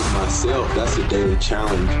have to prove myself. That's a daily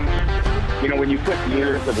challenge. You know, when you put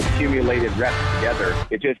years of accumulated reps together,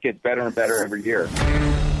 it just gets better and better every year.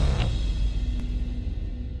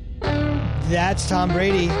 That's Tom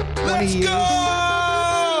Brady. 20 Let's years.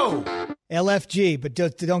 go! LFG, but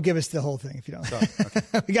don't give us the whole thing if you don't. Sorry,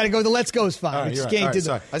 okay. We got to go. The Let's Go's fine. All right, you're right. All right,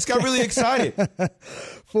 sorry. I just got really excited.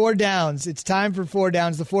 4 downs. It's time for 4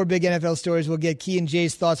 downs. The 4 big NFL stories. We'll get Key and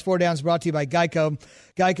Jay's thoughts. 4 downs brought to you by Geico.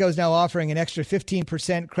 Geico is now offering an extra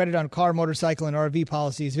 15% credit on car, motorcycle, and RV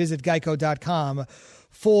policies. Visit geico.com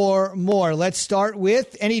for more. Let's start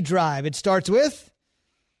with any drive. It starts with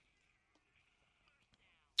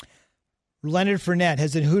Leonard Fournette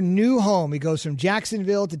has a new home. He goes from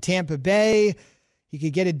Jacksonville to Tampa Bay. He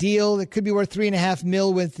could get a deal that could be worth $3.5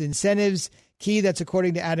 million with incentives. Key, that's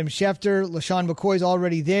according to Adam Schefter. LaShawn McCoy's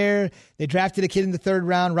already there. They drafted a kid in the 3rd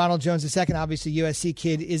round. Ronald Jones II, obviously USC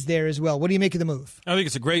kid, is there as well. What do you make of the move? I think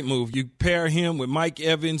it's a great move. You pair him with Mike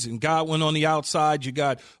Evans and Godwin on the outside. You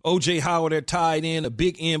got O.J. Howard at tight end, a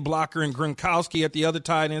big end blocker, and Gronkowski at the other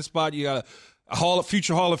tight end spot. You got a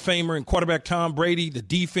future Hall of Famer and quarterback Tom Brady. The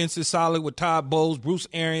defense is solid with Todd Bowles, Bruce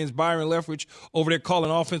Arians, Byron Leftwich over there calling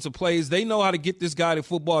offensive plays. They know how to get this guy to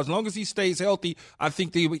football. As long as he stays healthy, I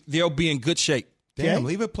think they'll be in good shape. Damn,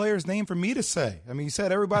 leave a player's name for me to say. I mean, you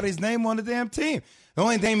said everybody's name on the damn team. The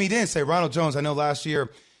only name he didn't say, Ronald Jones. I know last year,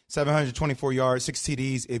 724 yards, 6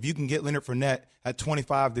 TDs. If you can get Leonard Fournette at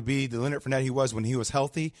 25 to be the Leonard Fournette he was when he was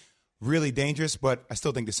healthy, really dangerous, but I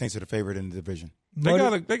still think the Saints are the favorite in the division.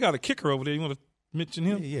 They got a kicker over there. You want to mention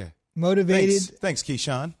him? Yeah. Motivated. Thanks,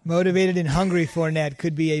 Keyshawn. Motivated and hungry Fournette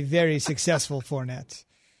could be a very successful Fournette.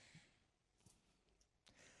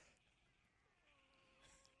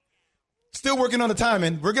 Still working on the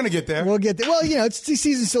timing. We're going to get there. We'll get there. Well, the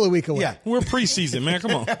season's still a week away. Yeah. We're preseason, man.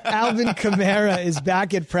 Come on. Alvin Kamara is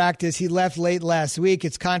back at practice. He left late last week.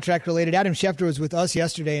 It's contract related. Adam Schefter was with us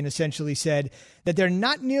yesterday and essentially said that they're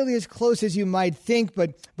not nearly as close as you might think.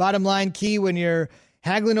 But bottom line, Key, when you're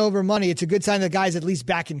haggling over money, it's a good sign the guy's at least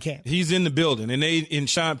back in camp. He's in the building. And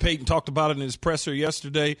Sean Payton talked about it in his presser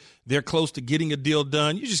yesterday. They're close to getting a deal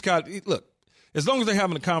done. You just got – look. As long as they're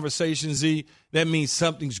having a conversation, Z, that means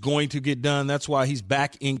something's going to get done. That's why he's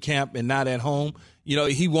back in camp and not at home.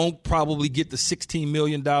 He won't probably get the $16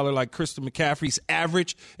 million like Christian McCaffrey's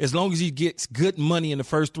average. As long as he gets good money in the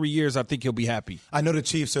first 3 years, I think he'll be happy. I know the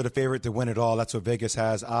Chiefs are the favorite to win it all. That's what Vegas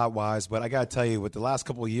has odd-wise. But I got to tell you, with the last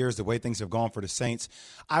couple of years, the way things have gone for the Saints,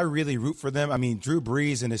 I really root for them. I mean, Drew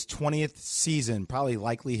Brees in his 20th season, probably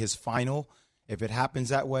likely his final. If it happens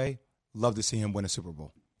that way, love to see him win a Super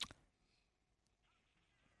Bowl.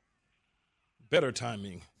 Better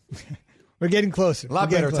timing. We're getting closer. A lot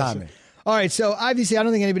better timing. All right, so obviously I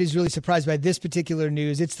don't think anybody's really surprised by this particular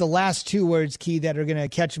news. It's the last 2 words, Key, that are going to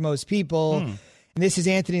catch most people. And this is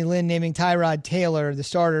Anthony Lynn naming Tyrod Taylor the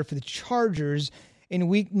starter for the Chargers in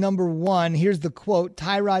week number 1. Here's the quote: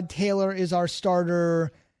 Tyrod Taylor is our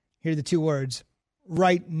starter. Here are the 2 words: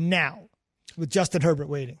 right now. With Justin Herbert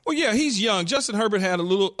waiting. Well, yeah, he's young. Justin Herbert had a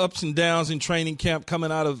little ups and downs in training camp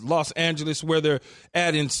coming out of Los Angeles where they're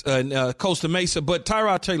at in Costa Mesa. But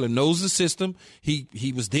Tyrod Taylor knows the system.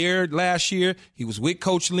 He was there last year. He was with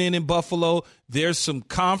Coach Lynn in Buffalo. There's some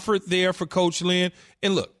comfort there for Coach Lynn.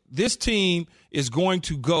 And look, this team is going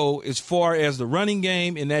to go as far as the running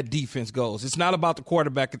game and that defense goes. It's not about the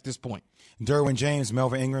quarterback at this point. Derwin James,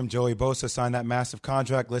 Melvin Ingram, Joey Bosa signed that massive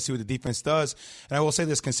contract. Let's see what the defense does. And I will say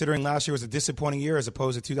this, considering last year was a disappointing year as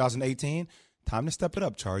opposed to 2018, time to step it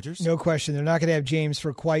up, Chargers. No question. They're not going to have James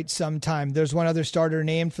for quite some time. There's one other starter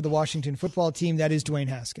named for the Washington football team. That is Dwayne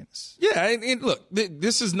Haskins. Yeah, and look,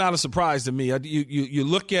 this is not a surprise to me. You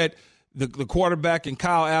look at the quarterback and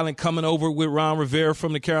Kyle Allen coming over with Ron Rivera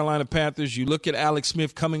from the Carolina Panthers. You look at Alex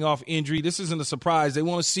Smith coming off injury. This isn't a surprise. They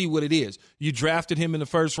want to see what it is. You drafted him in the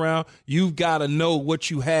first round. You've got to know what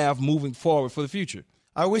you have moving forward for the future.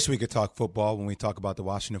 I wish we could talk football when we talk about the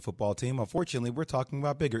Washington football team. Unfortunately, we're talking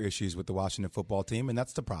about bigger issues with the Washington football team, and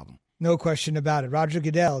that's the problem. No question about it. Roger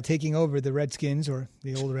Goodell taking over the Redskins, or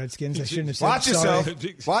the old Redskins. I shouldn't have said. Watch yourself.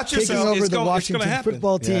 Watch yourself. Taking over the Washington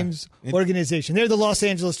football team's organization. They're the Los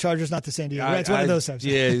Angeles Chargers, not the San Diego Reds. One of those types.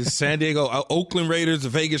 Yeah, San Diego, Oakland Raiders, the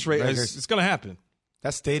Vegas Raiders. It's going to happen.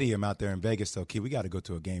 That stadium out there in Vegas, though, Key, we got to go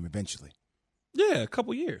to a game eventually. Yeah, a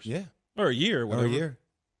couple years. Yeah. Or a year. Whatever. Or a year.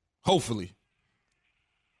 Hopefully.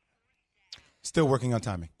 Still working on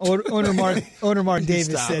timing. Owner Mark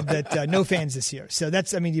Davis said that no fans this year. So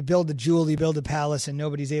that's, you build a jewel, you build a palace, and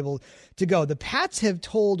nobody's able to go. The Pats have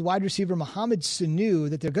told wide receiver Mohamed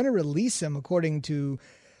Sanu that they're going to release him, according to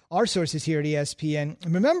our sources here at ESPN.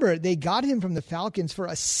 And remember, they got him from the Falcons for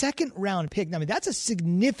a second-round pick. That's a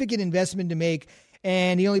significant investment to make,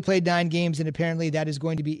 and he only played 9 games, and apparently that is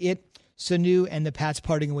going to be it. Sanu and the Pats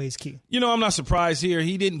parting ways, Key. I'm not surprised here.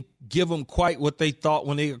 He didn't give them quite what they thought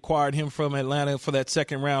when they acquired him from Atlanta for that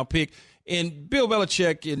second-round pick. And Bill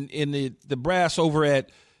Belichick and the brass over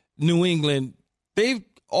at New England, they've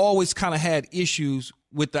always kind of had issues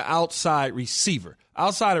with the outside receiver.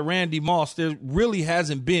 Outside of Randy Moss, there really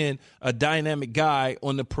hasn't been a dynamic guy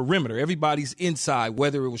on the perimeter. Everybody's inside,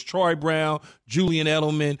 whether it was Troy Brown, Julian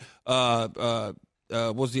Edelman,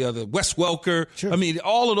 was the other, Wes Welker. Sure. I mean,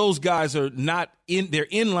 all of those guys are not in, they're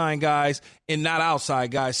inline guys and not outside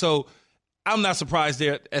guys. So I'm not surprised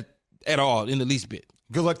there at all in the least bit.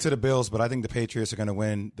 Good luck to the Bills, but I think the Patriots are going to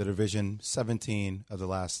win the division 17 of the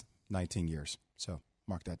last 19 years. So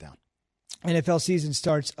mark that down. NFL season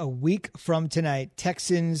starts a week from tonight.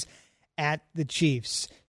 Texans at the Chiefs.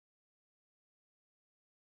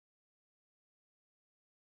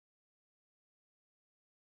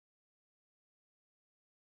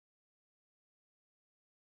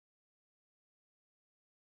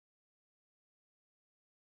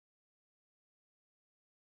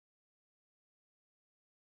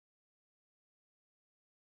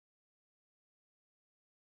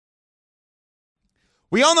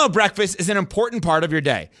 We all know breakfast is an important part of your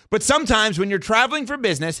day, but sometimes when you're traveling for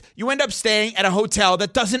business, you end up staying at a hotel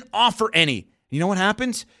that doesn't offer any. You know what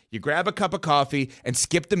happens? You grab a cup of coffee and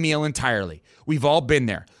skip the meal entirely. We've all been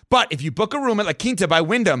there. But if you book a room at La Quinta by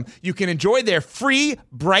Wyndham, you can enjoy their free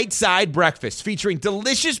Bright Side breakfast featuring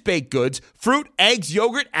delicious baked goods, fruit, eggs,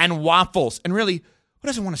 yogurt, and waffles. And really, who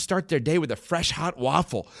doesn't want to start their day with a fresh, hot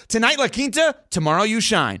waffle? Tonight, La Quinta, tomorrow you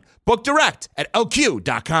shine. Book direct at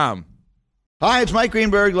lq.com. Hi, it's Mike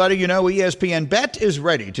Greenberg letting you know ESPN Bet is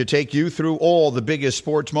ready to take you through all the biggest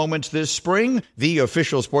sports moments this spring. The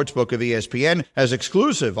official sportsbook of ESPN has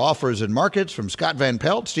exclusive offers and markets from Scott Van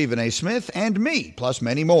Pelt, Stephen A. Smith, and me, plus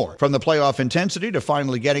many more. From the playoff intensity to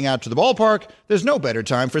finally getting out to the ballpark, there's no better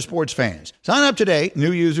time for sports fans. Sign up today.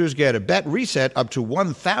 New users get a bet reset up to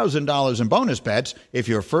 $1,000 in bonus bets if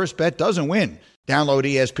your first bet doesn't win. Download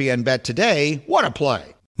ESPN Bet today. What a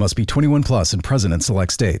play. Must be 21 plus and present in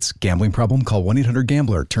select states. Gambling problem? Call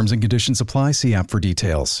 1-800-GAMBLER. Terms and conditions apply. See app for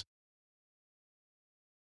details.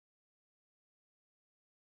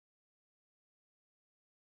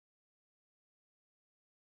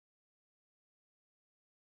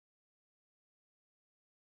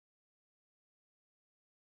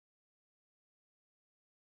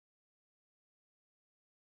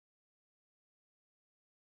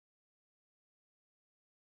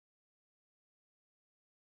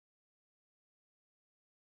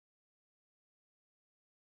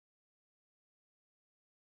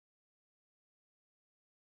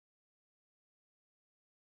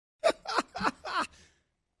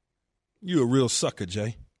 You a real sucker,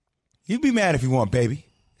 Jay. You be mad if you want, baby.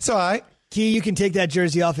 It's all right. Key, you can take that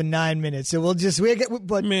jersey off in 9 minutes. So we'll just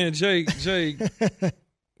but man, Jay.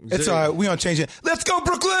 It's all right. We don't change it. Let's go,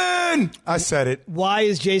 Brooklyn! I said it. Why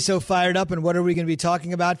is Jay so fired up, and what are we going to be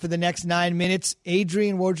talking about for the next 9 minutes?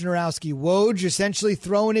 Adrian Wojnarowski. Woj essentially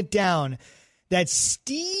throwing it down that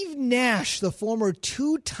Steve Nash, the former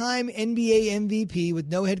two-time NBA MVP with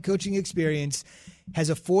no head coaching experience,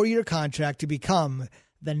 has a 4-year contract to become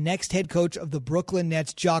the next head coach of the Brooklyn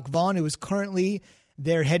Nets. Jacques Vaughn, who is currently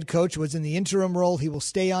their head coach, was in the interim role. He will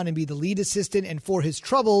stay on and be the lead assistant, and for his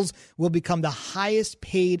troubles will become the highest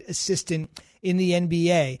paid assistant in the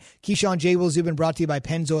NBA. Keyshawn J. Will Zubin brought to you by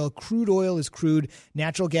Pennzoil. Crude oil is crude.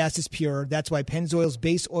 Natural gas is pure. That's why Pennzoil's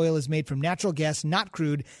base oil is made from natural gas, not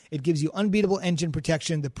crude. It gives you unbeatable engine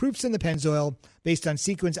protection. The proof's in the Pennzoil, based on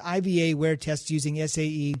sequence IVA wear tests using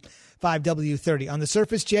SAE 5W30. On the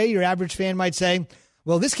surface, Jay, your average fan might say,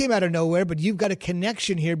 well, this came out of nowhere, but you've got a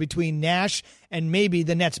connection here between Nash and maybe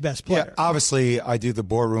the Nets' best player. Yeah, obviously, I do the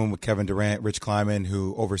boardroom with Kevin Durant, Rich Kleiman,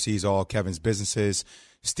 who oversees all Kevin's businesses.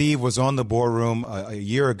 Steve was on the boardroom a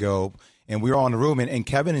year ago, and we were on the room, and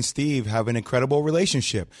Kevin and Steve have an incredible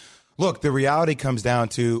relationship. Look, the reality comes down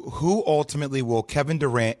to who ultimately will Kevin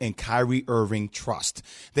Durant and Kyrie Irving trust.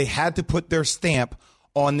 They had to put their stamp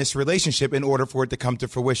on this relationship in order for it to come to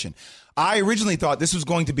fruition. I originally thought this was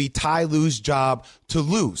going to be Ty Lue's job to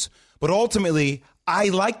lose, but ultimately I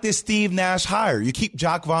like this Steve Nash hire. You keep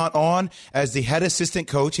Jacques Vaughn on as the head assistant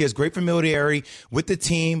coach. He has great familiarity with the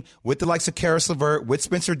team, with the likes of Karis LeVert, with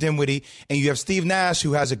Spencer Dinwiddie, and you have Steve Nash,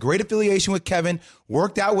 who has a great affiliation with Kevin,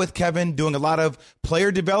 worked out with Kevin, doing a lot of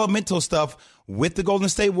player developmental stuff with the Golden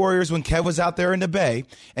State Warriors when Kev was out there in the Bay.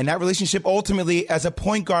 And that relationship ultimately, as a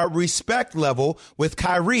point guard respect level with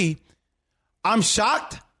Kyrie, I'm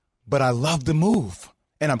shocked, but I love the move.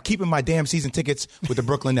 And I'm keeping my damn season tickets with the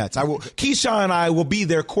Brooklyn Nets. Keyshawn and I will be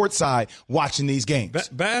there courtside watching these games.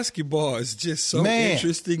 Basketball is just so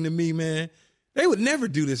interesting to me, man. They would never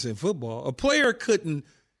do this in football. A player couldn't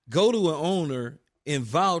go to an owner and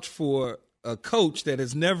vouch for a coach that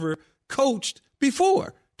has never coached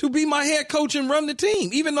before. to be my head coach and run the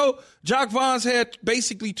team. Even though Jacques Vaughn's had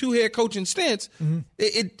basically 2 head coaching stints,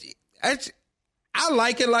 I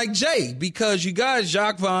like it like Jay, because you got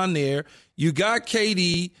Jacques Vaughn there, you got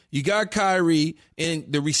KD, you got Kyrie,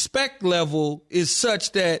 and the respect level is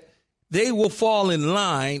such that they will fall in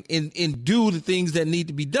line and do the things that need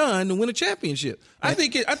to be done to win a championship. I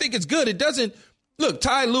think it's good. It doesn't look.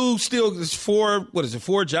 Ty Lue still is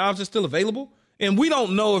 4 jobs are still available, and we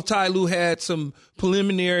don't know if Ty Lue had some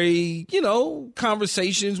preliminary,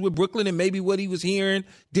 conversations with Brooklyn, and maybe what he was hearing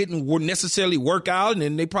didn't necessarily work out, and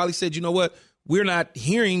then they probably said, you know what, we're not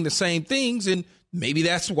hearing the same things, and maybe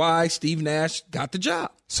that's why Steve Nash got the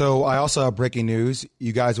job. So I also have breaking news.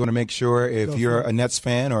 You guys want to make sure if you're a Nets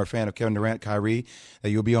fan or a fan of Kevin Durant, Kyrie, that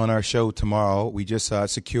you'll be on our show tomorrow. We just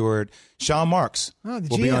secured Sean Marks.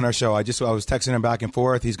 Will be on our show. I was texting him back and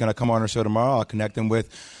forth. He's going to come on our show tomorrow. I'll connect him with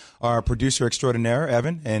our producer extraordinaire,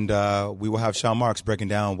 Evan, and we will have Sean Marks breaking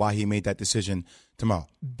down why he made that decision tomorrow.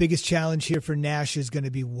 Biggest challenge here for Nash is going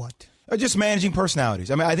to be what? Just managing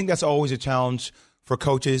personalities. I mean, I think that's always a challenge for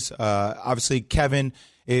coaches. Obviously, Kevin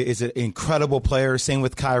is an incredible player. Same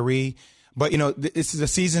with Kyrie. But, this is a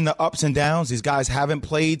season of ups and downs. These guys haven't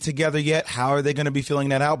played together yet. How are they going to be filling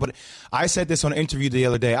that out? But I said this on an interview the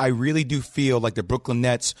other day. I really do feel like the Brooklyn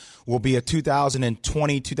Nets will be a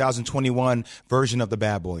 2020, 2021 version of the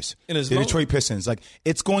Bad Boys. The Detroit Pistons.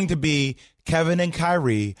 It's going to be Kevin and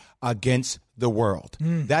Kyrie against the world.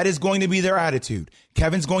 That is going to be their attitude.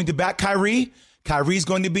 Kevin's going to back Kyrie. Kyrie's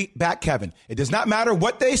going to back Kevin. It does not matter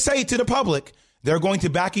what they say to the public. They're going to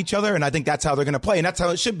back each other, and I think that's how they're going to play, and that's how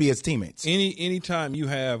it should be as teammates. Anytime you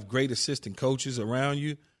have great assistant coaches around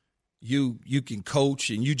you, you can coach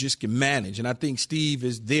and you just can manage. And I think Steve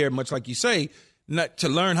is there, much like you say, not to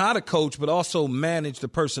learn how to coach, but also manage the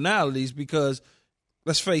personalities, because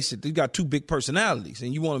let's face it, they've got 2 big personalities,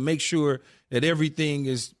 and you want to make sure that everything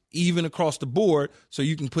is even across the board so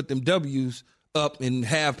you can put them W's up and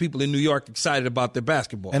have people in New York excited about their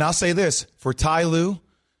basketball. And I'll say this, for Ty Lue,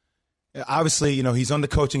 obviously, he's on the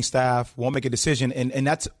coaching staff, won't make a decision, and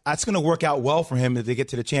that's going to work out well for him if they get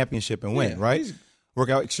to the championship and win, right? Work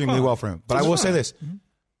out extremely well for him. But I will say this,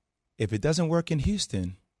 if it doesn't work in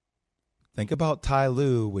Houston, think about Ty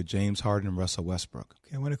Lue with James Harden and Russell Westbrook.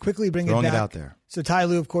 Okay, I want to quickly bring it back. it out there. So Ty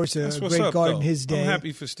Lue, of course, a great guard in his day. I'm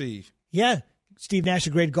happy for Steve. Yeah. Steve Nash, a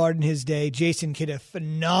great guard in his day. Jason Kidd, a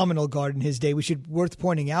phenomenal guard in his day. Worth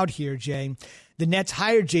pointing out here, Jay, the Nets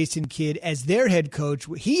hired Jason Kidd as their head coach.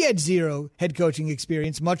 He had 0 head coaching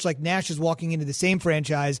experience, much like Nash is walking into the same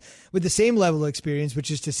franchise with the same level of experience, which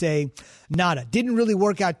is to say, nada. Didn't really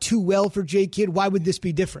work out too well for Jay Kidd. Why would this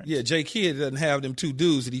be different? Yeah, Jay Kidd doesn't have them 2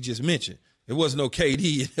 dudes that he just mentioned. There was no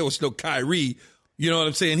KD. There was no Kyrie. You know what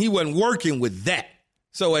I'm saying? He wasn't working with that.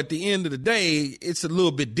 So at the end of the day, it's a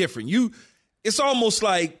little bit different. It's almost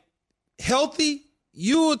like healthy,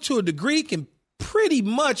 you to a degree can pretty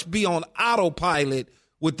much be on autopilot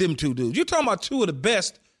with them 2 dudes. You're talking about 2 of the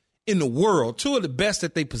best in the world, 2 of the best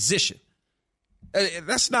at their position.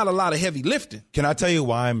 That's not a lot of heavy lifting. Can I tell you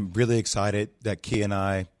why I'm really excited that Key and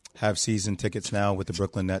I have season tickets now with the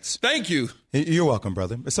Brooklyn Nets? Thank you. You're welcome,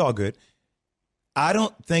 brother. It's all good. I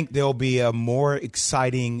don't think there'll be a more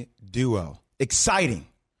exciting duo. Exciting.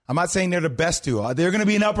 I'm not saying they're the best duo. They're going to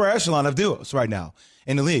be an upper echelon of duos right now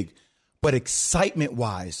in the league. But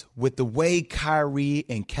excitement-wise, with the way Kyrie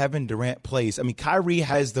and Kevin Durant plays, I mean, Kyrie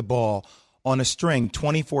has the ball on a string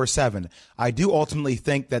 24/7. I do ultimately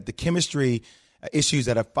think that the chemistry issues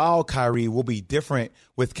that have fouled Kyrie will be different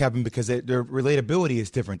with Kevin because their relatability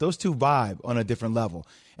is different. Those 2 vibe on a different level.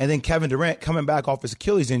 And then Kevin Durant coming back off his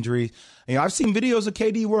Achilles injury. I've seen videos of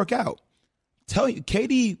KD work out. Tell you,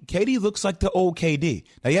 KD looks like the old KD.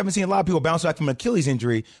 Now, you haven't seen a lot of people bounce back from an Achilles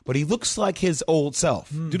injury, but he looks like his old self.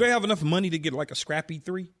 Do they have enough money to get like a scrappy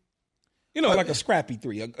 3? Like a scrappy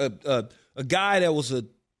 3, a guy that was a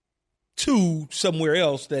 2 somewhere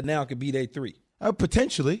else that now could be their 3.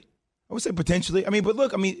 Potentially. I would say potentially. But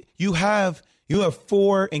look, you have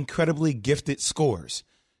 4 incredibly gifted scorers.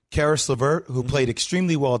 Karis LeVert, who played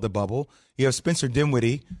extremely well at the bubble. You have Spencer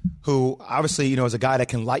Dinwiddie, who obviously, is a guy that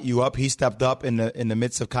can light you up. He stepped up in the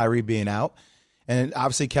midst of Kyrie being out. And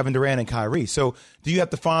obviously Kevin Durant and Kyrie. So do you have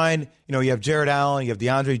to find, you have Jared Allen, you have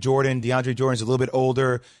DeAndre Jordan. DeAndre Jordan's a little bit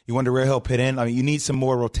older. You wonder where he'll fit in. You need some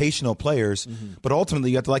more rotational players. But ultimately,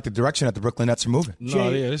 you have to like the direction that the Brooklyn Nets are moving.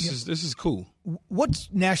 This is cool. What's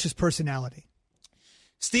Nash's personality?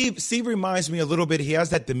 Steve reminds me a little bit. He has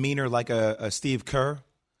that demeanor like a Steve Kerr.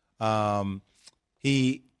 When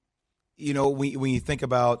you think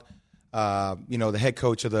about the head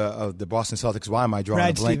coach of the Boston Celtics. Why am I drawing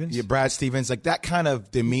Brad a blank? Stevens. Yeah, Brad Stevens, like that kind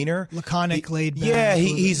of demeanor, laconic, laid back. Yeah,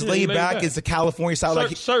 he's laid back. It's the California style,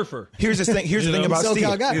 surfer. Here's the thing. Here's the thing about Steve.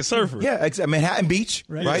 Guy. He's a surfer. Yeah, Manhattan Beach,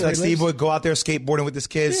 right? Like Steve would go out there skateboarding with his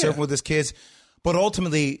kids, surfing with his kids. But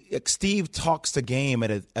ultimately, Steve talks the game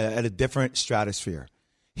at a different stratosphere.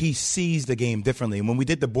 He sees the game differently. And when we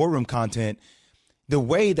did the boardroom content, the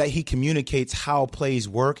way that he communicates how plays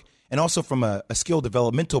work, and also from a skill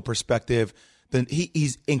developmental perspective, then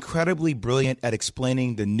he's incredibly brilliant at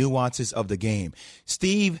explaining the nuances of the game.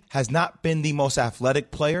 Steve has not been the most athletic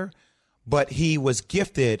player, but he was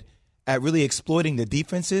gifted at really exploiting the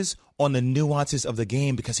defenses on the nuances of the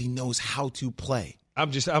game because he knows how to play.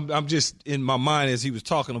 I'm just in my mind as he was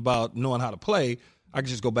talking about knowing how to play. I could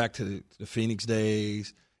just go back to the Phoenix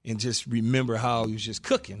days and just remember how he was just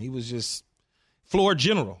cooking. He was just floor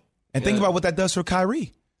general. And think about what that does for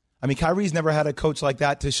Kyrie. I mean, Kyrie's never had a coach like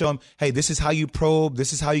that to show him, hey, this is how you probe.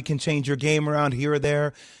 This is how you can change your game around here or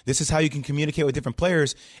there. This is how you can communicate with different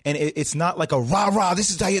players. And it's not like a rah-rah,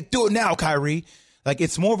 this is how you do it now, Kyrie. Like,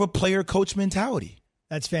 it's more of a player-coach mentality.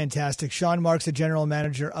 That's fantastic. Sean Marks, the general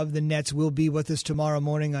manager of the Nets, will be with us tomorrow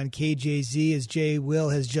morning on KJZ as Jay Will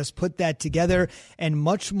has just put that together, and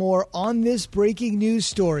much more on this breaking news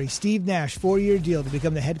story. Steve Nash, 4-year deal to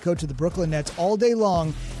become the head coach of the Brooklyn Nets all day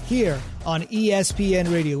long here on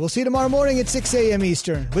ESPN Radio. We'll see you tomorrow morning at 6 a.m.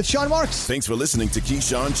 Eastern with Sean Marks. Thanks for listening to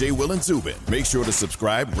Keyshawn, J. Will, and Zubin. Make sure to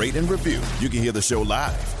subscribe, rate, and review. You can hear the show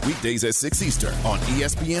live weekdays at 6 Eastern on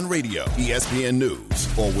ESPN Radio, ESPN News,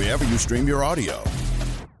 or wherever you stream your audio.